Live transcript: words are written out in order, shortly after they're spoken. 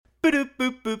Boop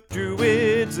boop boop.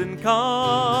 Druids and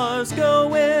cars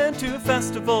go into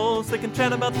festivals. They can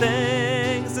chat about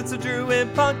things. It's a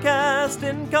Druid podcast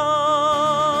in cars.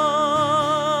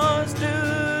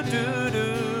 Do do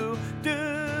do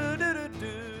do do do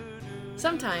do.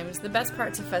 Sometimes the best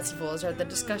parts of festivals are the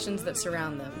discussions that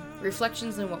surround them,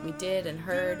 reflections on what we did and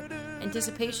heard,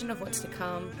 anticipation of what's to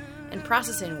come, and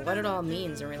processing what it all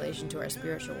means in relation to our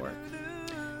spiritual work.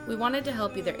 We wanted to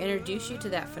help either introduce you to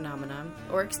that phenomenon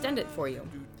or extend it for you.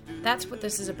 That's what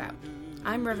this is about.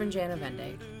 I'm Reverend Jana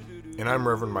Vende. And I'm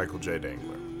Reverend Michael J.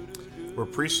 Dangler. We're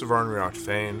priests of Arnriach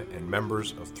Fane and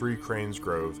members of Three Cranes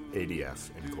Grove ADF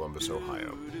in Columbus,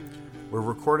 Ohio. We're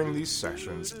recording these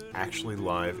sessions actually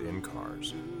live in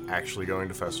cars, actually going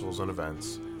to festivals and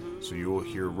events, so you will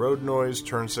hear road noise,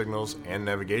 turn signals, and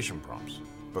navigation prompts.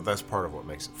 But that's part of what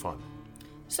makes it fun.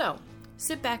 So,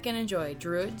 sit back and enjoy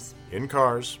Druids In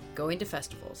cars. going to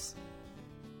festivals.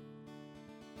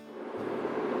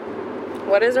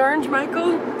 What is orange,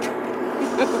 Michael?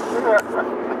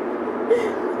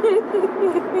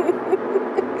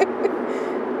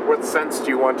 What sense do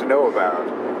you want to know about?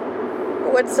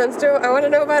 What sense do I want to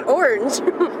know about orange?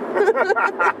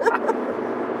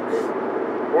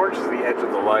 Orange is the edge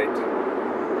of the light.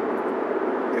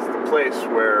 It's the place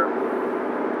where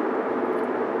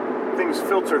things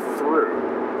filter through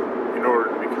in order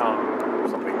to become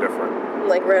something different.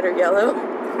 Like red or yellow?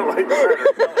 Like red or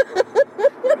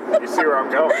yellow. You see where I'm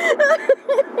going?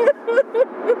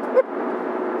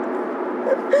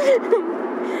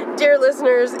 Dear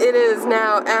listeners, it is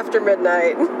now after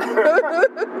midnight.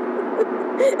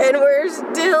 And we're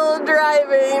still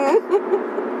driving.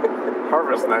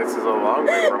 Harvest Nights is a long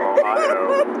way from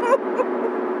Ohio.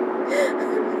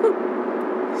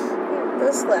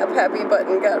 The slap happy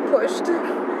button got pushed.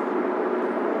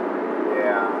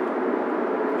 Yeah.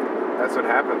 That's what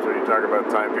happens when you talk about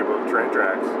tying people to train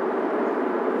tracks.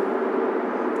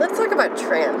 Let's talk about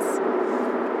trance.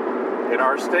 In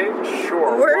our state?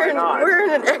 Sure, why not? We're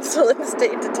in an excellent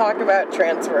state to talk about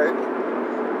trance work.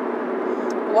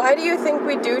 Why do you think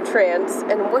we do trance,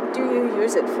 and what do you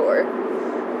use it for?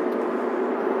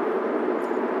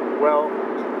 Well,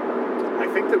 I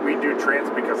think that we do trance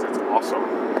because it's awesome,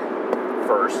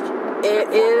 first. It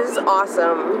is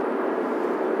awesome.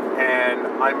 And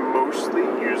I mostly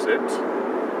use it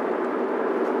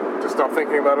to stop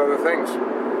thinking about other things.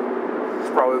 It's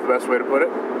probably the best way to put it.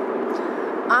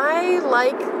 I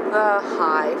like the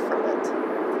high from it.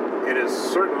 It is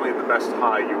certainly the best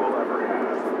high you will ever have.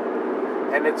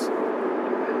 And it's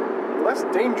less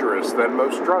dangerous than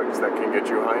most drugs that can get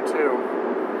you high too.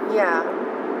 Yeah.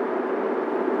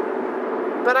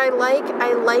 But I like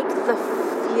the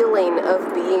feeling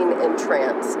of being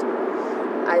entranced.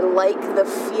 I like the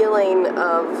feeling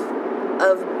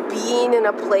of being in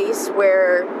a place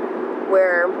where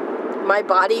my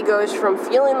body goes from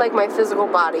feeling like my physical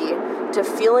body to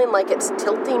feeling like it's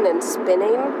tilting and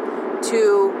spinning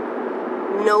to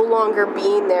no longer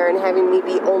being there and having me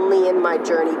be only in my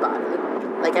journey body.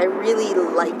 Like, I really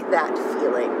like that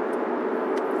feeling.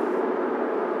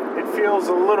 It feels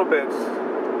a little bit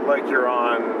like you're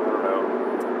on, I don't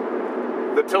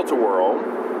know, the tilt-a-whirl,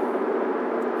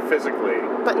 physically.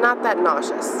 But not that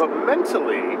nauseous. But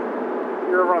mentally,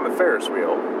 you're over on the Ferris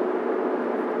wheel,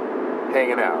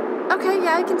 hanging out. Okay,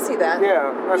 yeah, I can see that.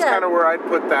 Yeah, that's kind of where I'd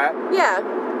put that. Yeah.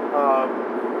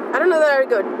 I don't know that I would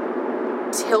go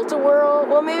tilt-a-whirl.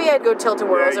 Well, maybe I'd go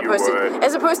tilt-a-whirl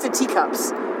as opposed to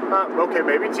teacups. Okay,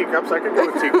 maybe teacups. I could go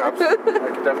with teacups. I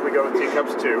could definitely go with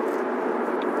teacups too.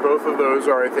 Both of those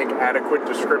are, I think, adequate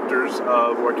descriptors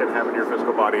of what can happen to your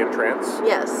physical body in trance.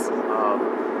 Yes.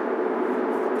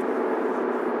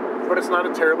 But it's not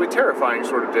a terribly terrifying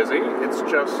sort of dizzy. It's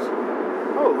just,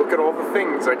 oh, look at all the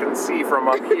things I can see from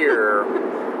up here.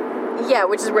 Yeah,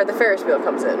 which is where the Ferris wheel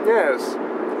comes in. Yes.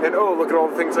 And oh, look at all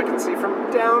the things I can see from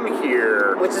down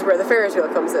here. Which is where the Ferris wheel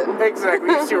comes in.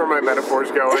 Exactly. You see where my metaphor's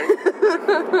going.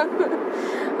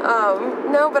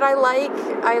 No, but I like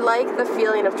the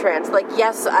feeling of trance. Like,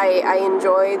 yes, I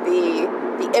enjoy the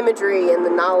imagery and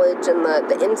the knowledge and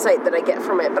the insight that I get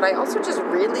from it, but I also just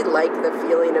really like the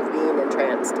feeling of being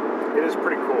entranced. It is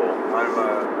pretty cool. I'm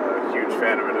a huge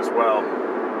fan of it as well.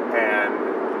 And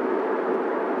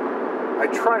I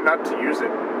try not to use it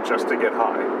just to get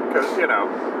high. Because,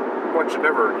 one should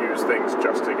never use things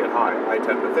just to get high, I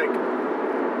tend to think.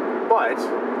 But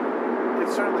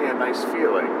it's certainly a nice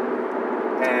feeling.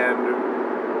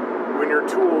 And when your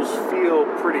tools feel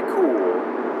pretty cool...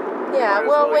 Yeah,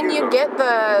 well, when you get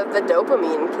the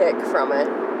dopamine kick from it,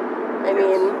 I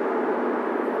mean,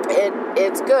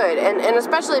 it's good. And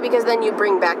especially because then you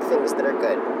bring back things that are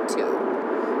good, too.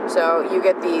 So you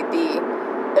get the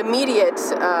immediate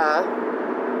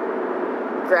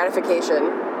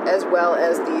gratification as well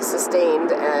as the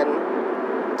sustained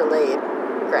and delayed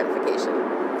gratification.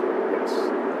 Yes.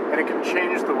 And it can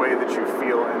change the way that you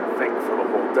feel and think for the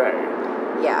whole day.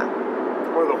 Yeah.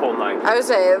 Or the whole night. I would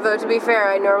say, though, to be fair,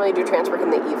 I normally do trance work in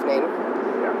the evening.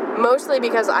 Yeah. Mostly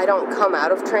because I don't come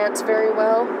out of trance very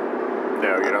well.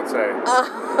 No, you don't say.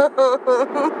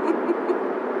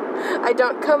 I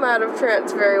don't come out of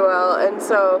trance very well, and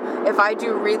so if I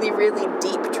do really, really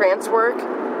deep trance work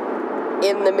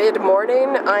in the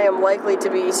mid-morning, I am likely to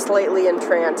be slightly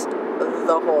entranced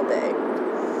the whole day.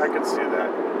 I can see that.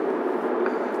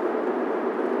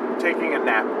 Taking a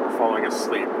nap or falling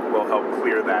asleep will help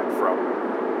clear that from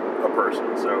a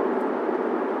person. So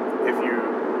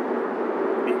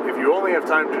if you only have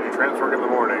time to do trance work in the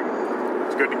morning,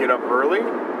 it's good to get up early,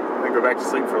 and then go back to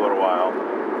sleep for a little while,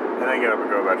 and then get up and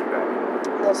go about your day.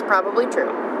 That's probably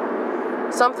true.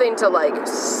 Something to, like,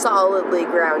 solidly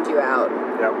ground you out.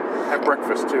 Yep. And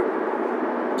breakfast, too.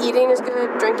 Eating is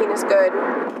good, drinking is good.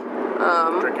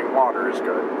 Drinking water is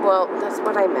good. Well, that's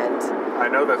what I meant. I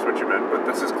know that's what you meant, but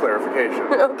this is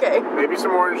clarification. Okay. Maybe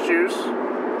some orange juice.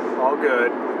 All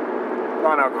good.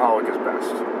 Non-alcoholic is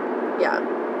best. Yeah.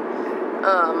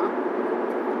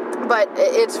 But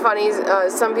it's funny,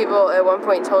 some people at one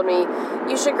point told me,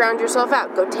 you should ground yourself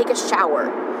out, go take a shower,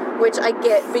 which I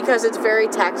get because it's very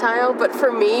tactile, but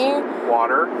for me,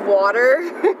 water,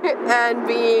 and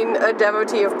being a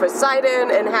devotee of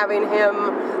Poseidon and having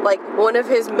him, like, one of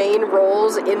his main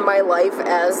roles in my life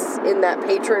as in that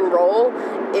patron role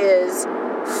is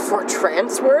for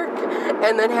trance work,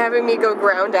 and then having me go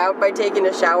ground out by taking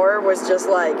a shower was just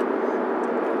like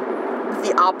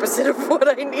the opposite of what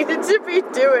I needed to be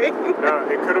doing. No,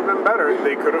 it could have been better.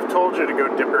 They could have told you to go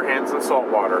dip your hands in salt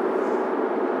water.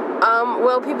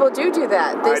 Well, people do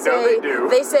that. They say,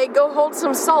 they say, go hold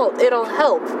some salt, it'll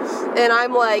help. And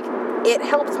I'm like, it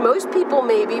helps most people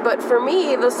maybe, but for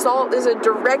me, the salt is a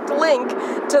direct link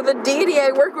to the deity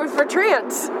I work with for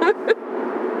trance.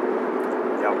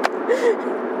 Yep.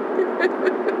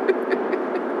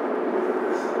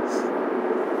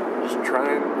 Just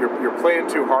trying, you're playing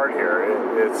too hard here.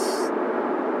 It's,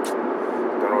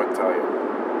 don't know what to tell you.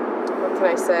 What can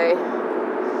I say?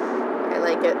 I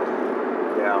like it.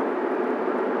 Yeah.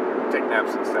 Take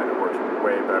naps instead. It works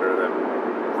way better than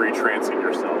retrancing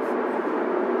yourself.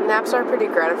 Naps are pretty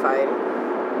gratifying.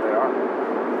 They are.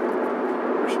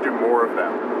 We should do more of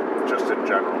them, just in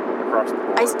general, across the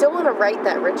board. I still want to write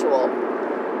that ritual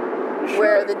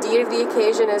where the deed of the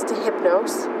occasion is to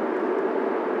hypnose,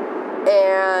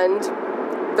 and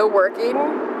the working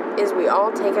is we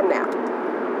all take a nap.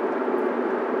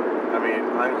 I mean,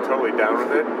 I'm totally down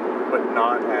with it, but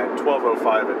not at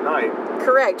 12:05 at night.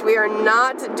 Correct. We are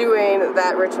not doing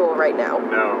that ritual right now.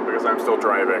 No, because I'm still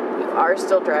driving. You are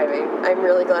still driving. I'm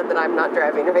really glad that I'm not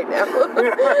driving right now.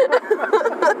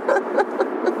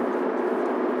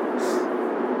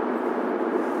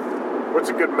 What's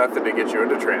a good method to get you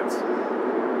into trance?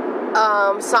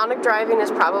 Sonic driving is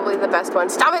probably the best one.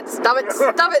 Stop it! Stop it!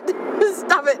 Stop it!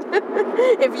 Stop it!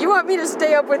 If you want me to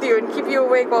stay up with you and keep you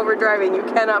awake while we're driving, you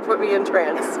cannot put me in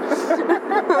trance.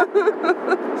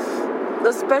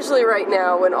 Especially right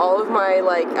now when all of my,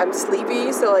 like, I'm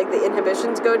sleepy, so, like, the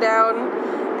inhibitions go down,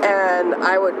 and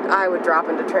I would drop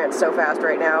into trance so fast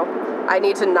right now. I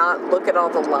need to not look at all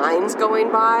the lines going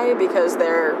by because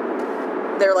they're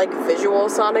like visual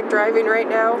sonic driving right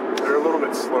now. They're a little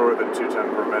bit slower than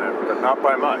 210 per minute, but not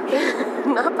by much.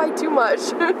 Not by too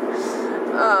much.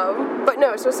 But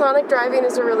no, so sonic driving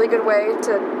is a really good way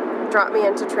to drop me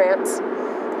into trance.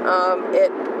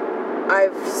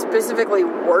 I've specifically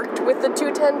worked with the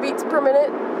 210 beats per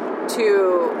minute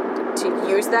to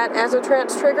use that as a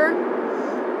trance trigger.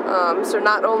 So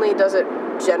not only does it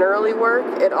generally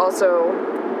work, it also,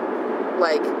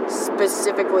 like,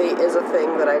 specifically is a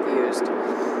thing that I've used.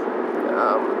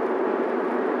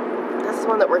 That's the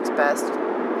one that works best.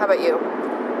 How about you?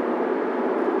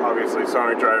 Obviously,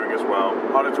 sonic driving as well.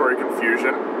 Auditory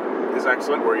confusion is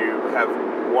excellent, where you have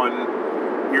one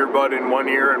earbud in one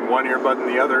ear and one earbud in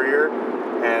the other ear,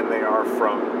 and they are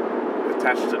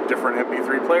attached to different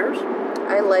MP3 players.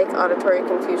 I like auditory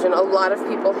confusion. A lot of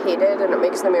people hate it, and it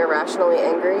makes them irrationally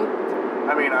angry.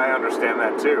 I mean, I understand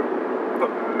that too, but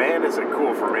man, is it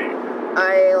cool for me.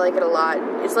 I like it a lot.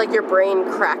 It's like your brain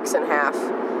cracks in half,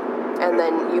 and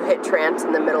then you hit trance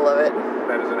in the middle of it.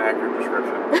 That is an accurate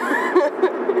description.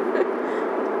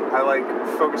 I like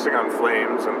focusing on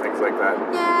flames and things like that.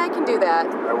 Yeah, I can do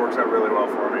that. That works out really well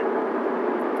for me.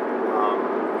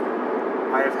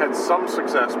 I have had some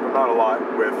success, but not a lot,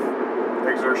 with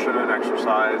exertion and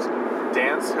exercise.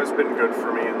 Dance has been good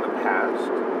for me in the past.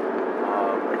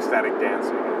 ecstatic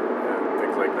dancing and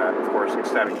things like that. Of course,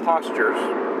 ecstatic postures,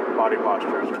 body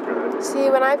postures are good. See,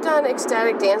 when I've done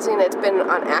ecstatic dancing, it's been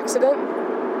on accident.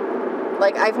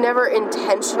 Like, I've never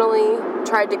intentionally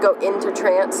tried to go into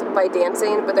trance by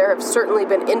dancing, but there have certainly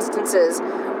been instances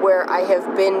where I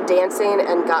have been dancing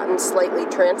and gotten slightly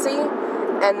trancy,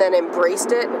 and then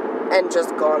embraced it and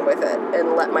just gone with it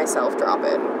and let myself drop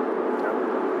in.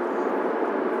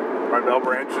 My bell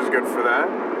branch is good for that.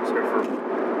 It's good for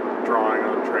drawing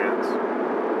on trance.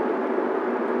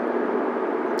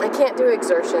 I can't do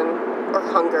exertion or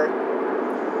hunger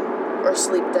or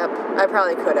sleep dep. I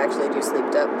probably could actually do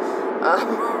sleep dep.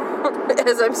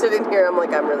 As I'm sitting here, I'm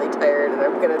like, I'm really tired and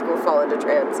I'm going to go fall into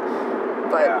trance.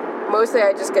 But mostly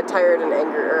I just get tired and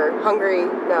angry, or angry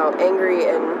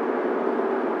and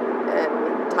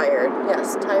tired.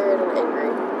 Yes, tired and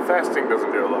angry. Fasting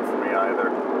doesn't do a lot for me either.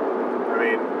 I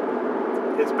mean,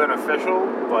 it's beneficial,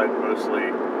 but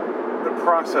mostly the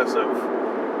process of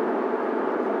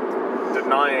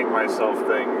denying myself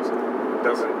things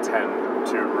doesn't tend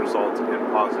to result in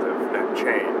positive net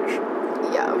change.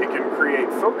 Yeah. It can create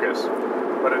focus,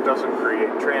 but it doesn't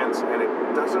create trance, and it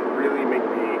doesn't really make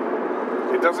me...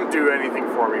 It doesn't do anything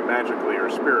for me magically or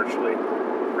spiritually,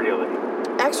 really.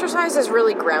 Exercise is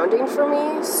really grounding for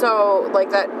me, so, like,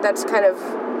 that's kind of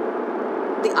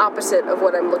the opposite of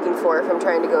what I'm looking for if I'm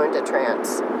trying to go into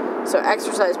trance. So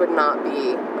exercise would not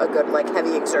be a good, like,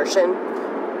 heavy exertion.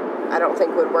 I don't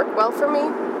think would work well for me.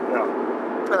 Yeah.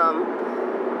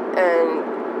 And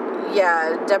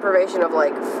yeah, deprivation of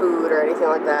like food or anything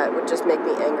like that would just make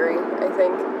me angry, I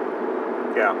think.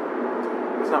 Yeah.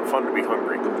 It's not fun to be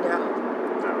hungry. Yeah.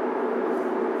 No.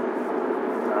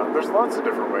 There's lots of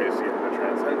different ways to get into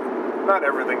trance. And not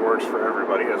everything works for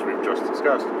everybody, as we've just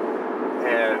discussed.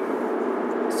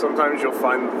 And sometimes you'll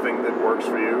find the thing that works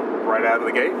for you right out of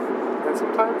the gate. And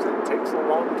sometimes it takes a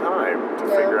long time to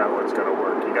figure out what's going to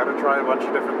work. You got to try a bunch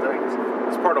of different things.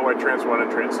 That's part of why Trance 1 and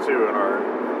Trance 2 in the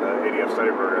ADF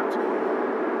study programs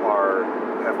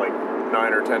have like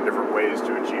 9 or 10 different ways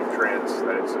to achieve trance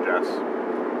that it suggests.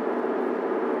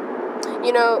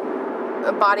 You know,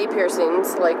 body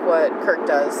piercings, like what Kirk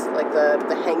does, like the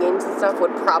hangings and stuff,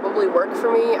 would probably work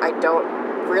for me. I don't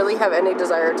really have any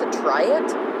desire to try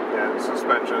it. Yeah,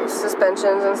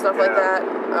 Suspensions and stuff like that.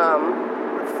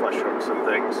 Flesh hooks and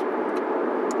things.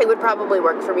 It would probably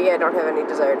work for me. I don't have any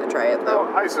desire to try it, though.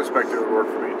 Well, I suspect it would work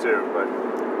for me, too, but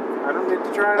I don't need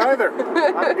to try it either.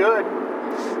 I'm good.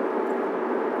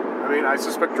 I mean, I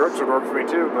suspect drugs would work for me,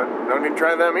 too, but I don't need to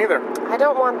try them either. I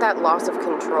don't want that loss of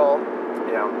control.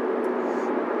 Yeah.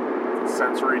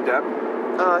 Sensory depth.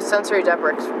 Sensory depth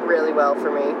works really well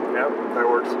for me. Yeah, that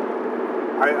works.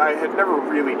 I had never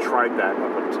really tried that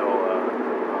up until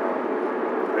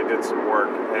I did some work,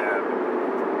 and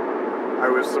I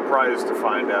was surprised to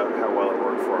find out how well it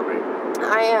worked for me.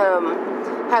 I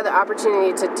had the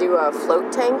opportunity to do a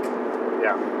float tank.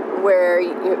 Yeah. Where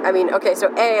so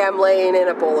I'm laying in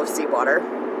a bowl of seawater.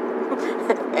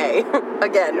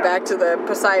 Back to the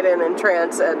Poseidon and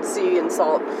trance and sea and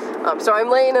salt. So I'm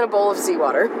laying in a bowl of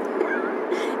seawater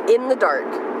in the dark,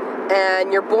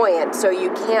 and you're buoyant, so you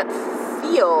can't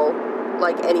feel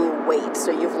like any weight.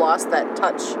 So you've lost that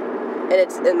touch.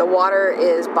 And the water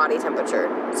is body temperature.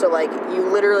 So, like, you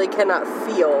literally cannot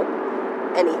feel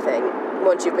anything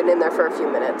once you've been in there for a few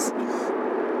minutes.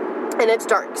 And it's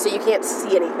dark, so you can't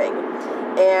see anything.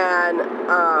 And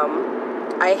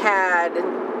I had,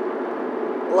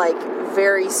 like,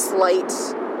 very slight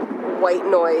white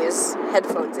noise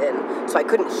headphones in, so I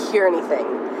couldn't hear anything.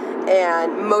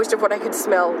 And most of what I could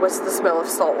smell was the smell of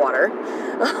salt water.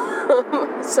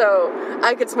 So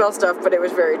I could smell stuff, but it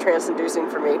was very trance-inducing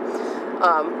for me.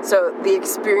 So the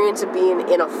experience of being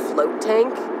in a float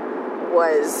tank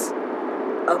was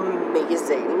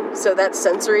amazing. So that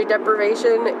sensory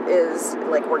deprivation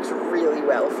works really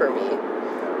well for me.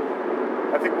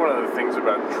 I think one of the things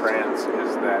about trance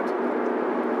is that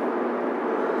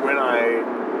when I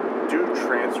do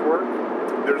trance work,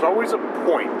 there's always a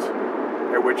point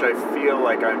at which I feel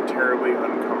like I'm terribly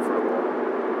uncomfortable.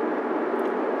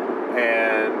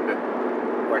 And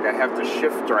like I have to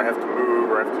shift or I have to move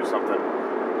or I have to do something.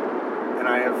 And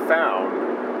I have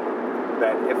found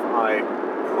that if I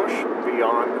push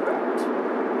beyond that,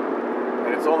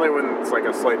 and it's only when it's like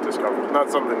a slight discomfort, not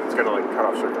something that's going to like cut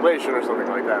off circulation or something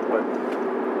like that, but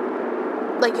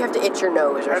like you have to itch your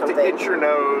nose or something. You have to itch your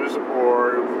nose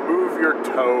or move your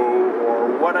toe or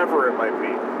whatever it might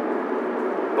be.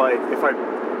 But if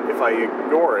I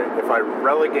ignore it, if I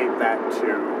relegate that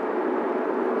to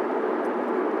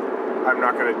I'm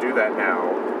not going to do that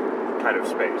now kind of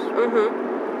space,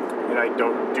 and I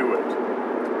don't do it,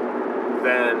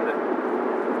 then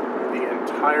the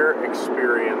entire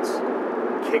experience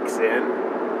kicks in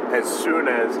as soon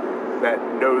as that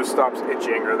nose stops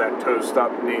itching or that toe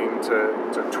stops needing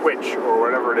to twitch or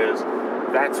whatever it is.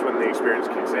 That's when the experience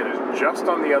kicks in. It's just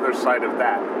on the other side of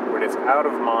that, when it's out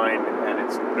of mind and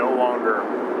it's no longer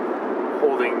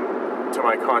holding to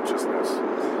my consciousness.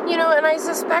 And I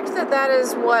suspect that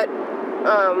is what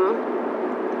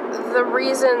the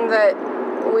reason that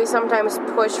we sometimes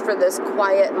push for this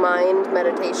quiet mind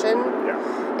meditation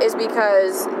is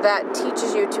because that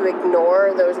teaches you to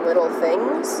ignore those little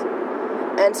things.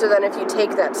 And so then if you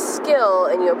take that skill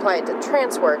and you apply it to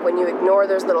trance work, when you ignore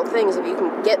those little things, if you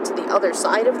can get to the other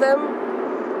side of them,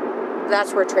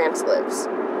 that's where trance lives.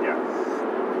 Yeah.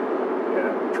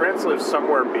 Trance lives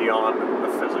somewhere beyond the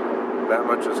physical. That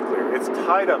much is clear. It's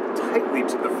tied up tightly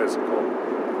to the physical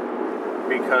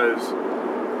because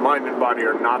mind and body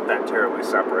are not that terribly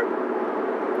separate.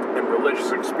 And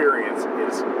religious experience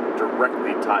is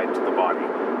directly tied to the body.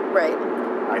 Right.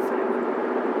 I think.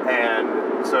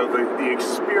 And so the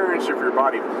experience of your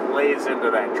body plays into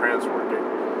that trance working.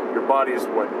 Your body is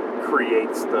what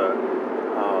creates the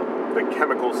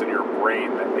chemicals in your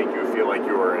brain that make you feel like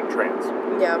you are in trance.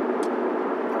 Yeah.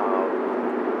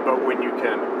 But when you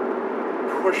can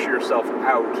push yourself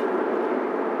out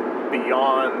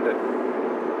beyond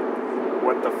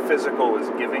what the physical is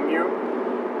giving you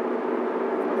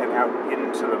and out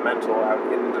into the mental, out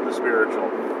into the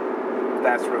spiritual,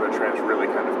 that's where the trance really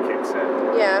kind of kicks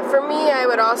in. Yeah, for me, I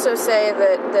would also say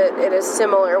that it is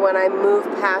similar when I move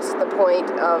past the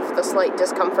point of the slight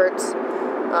discomforts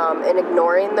and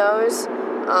ignoring those.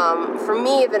 For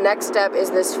me, the next step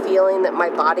is this feeling that my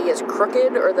body is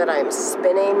crooked or that I'm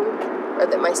spinning or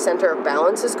that my center of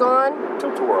balance is gone.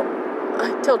 Tilt-a-whirl.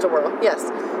 Tilt-a-whirl,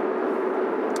 yes.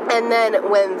 And then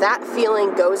when that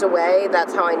feeling goes away,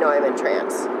 that's how I know I'm in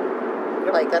trance.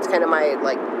 Yep. Like, that's kind of my,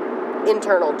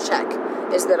 internal check,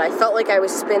 is that I felt like I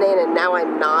was spinning and now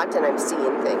I'm not and I'm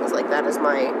seeing things. Like, that's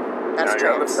now trance.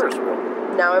 you're on the Ferris wheel.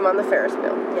 Now I'm on the Ferris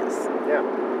wheel, yes. Yeah.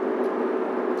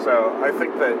 So I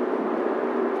think that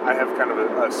I have kind of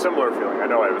a similar feeling. I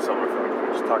know I have a similar feeling. We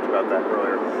just talked about that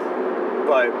earlier.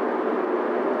 But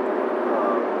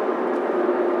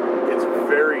it's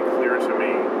very clear to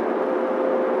me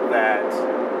that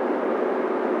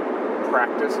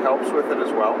practice helps with it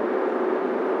as well.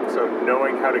 So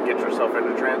knowing how to get yourself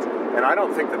into trance. And I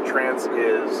don't think that trance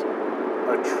is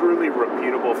a truly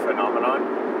repeatable phenomenon.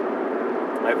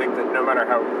 I think that no matter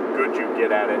how good you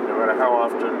get at it, no matter how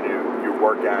often you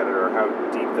work at it or how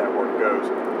deep that work goes,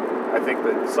 I think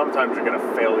that sometimes you're going to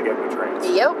fail to get into trance.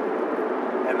 Yep.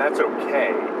 And that's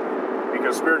okay,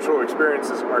 because spiritual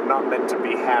experiences are not meant to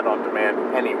be had on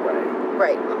demand anyway.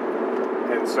 Right.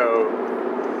 And so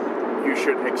you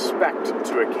should expect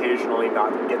to occasionally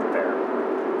not get there,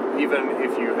 even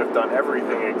if you have done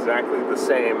everything exactly the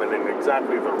same and in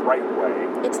exactly the right way.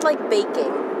 It's like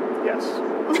baking. Yes.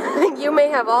 You may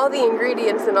have all the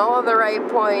ingredients and all of the right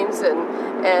points and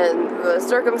the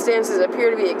circumstances appear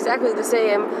to be exactly the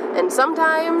same, and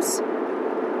sometimes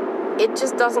it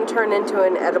just doesn't turn into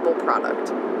an edible product.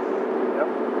 Yep.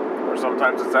 Or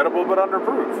sometimes it's edible but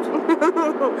underproofed.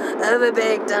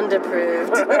 Overbaked,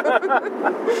 underproofed.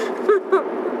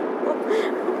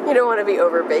 You don't want to be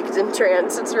overbaked in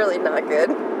trance. It's really not good.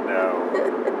 No.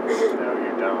 No,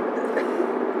 you don't.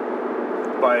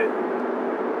 But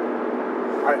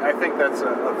I think that's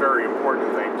a very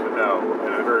important thing to know,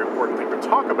 and a very important thing to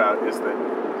talk about, is that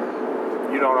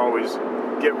you don't always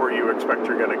get where you expect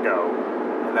you're going to go,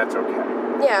 and that's okay.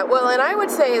 Yeah, well, and I would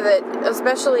say that,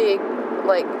 especially,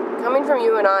 coming from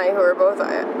you and I, who are both,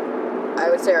 I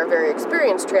would say, are very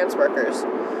experienced trance workers,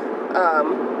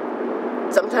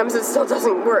 sometimes it still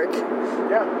doesn't work.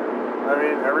 Yeah. I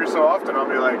mean, every so often I'll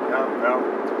be like, no,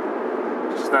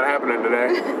 it's just not happening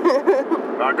today.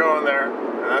 Not going there,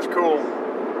 and that's cool.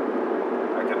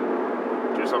 I can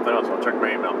do something else. I'll check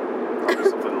my email. I'll do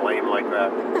something lame like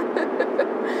that.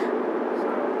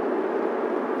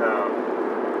 So,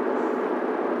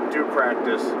 do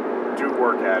practice. Do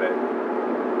work at it.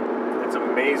 It's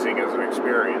amazing as an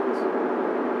experience.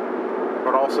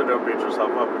 But also don't beat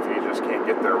yourself up if you just can't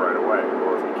get there right away.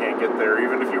 Or if you can't get there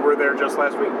even if you were there just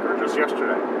last week or just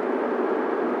yesterday.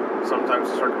 Sometimes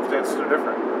the circumstances are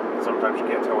different. Sometimes you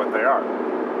can't tell what they are.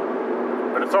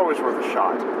 But it's always worth a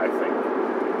shot, I think.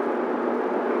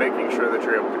 And making sure that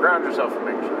you're able to ground yourself and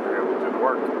making sure that you're able to do the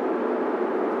work.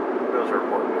 Those are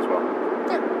important as well.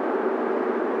 Yeah.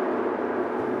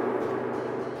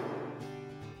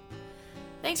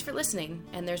 Thanks for listening,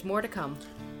 and there's more to come.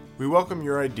 We welcome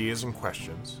your ideas and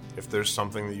questions. If there's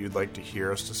something that you'd like to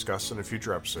hear us discuss in a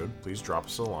future episode, please drop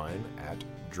us a line at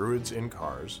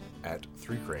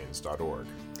druidsincars@threecranes.org.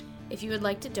 If you would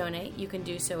like to donate, you can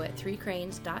do so at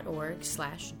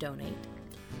threecranes.org/donate.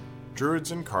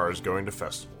 Druids in Cars Going to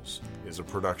Festivals is a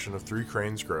production of Three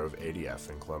Cranes Grove ADF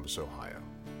in Columbus, Ohio.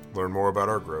 Learn more about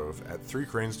our grove at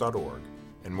threecranes.org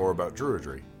and more about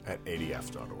Druidry at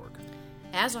adf.org.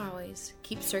 As always,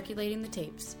 keep circulating the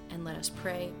tapes and let us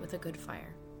pray with a good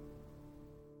fire.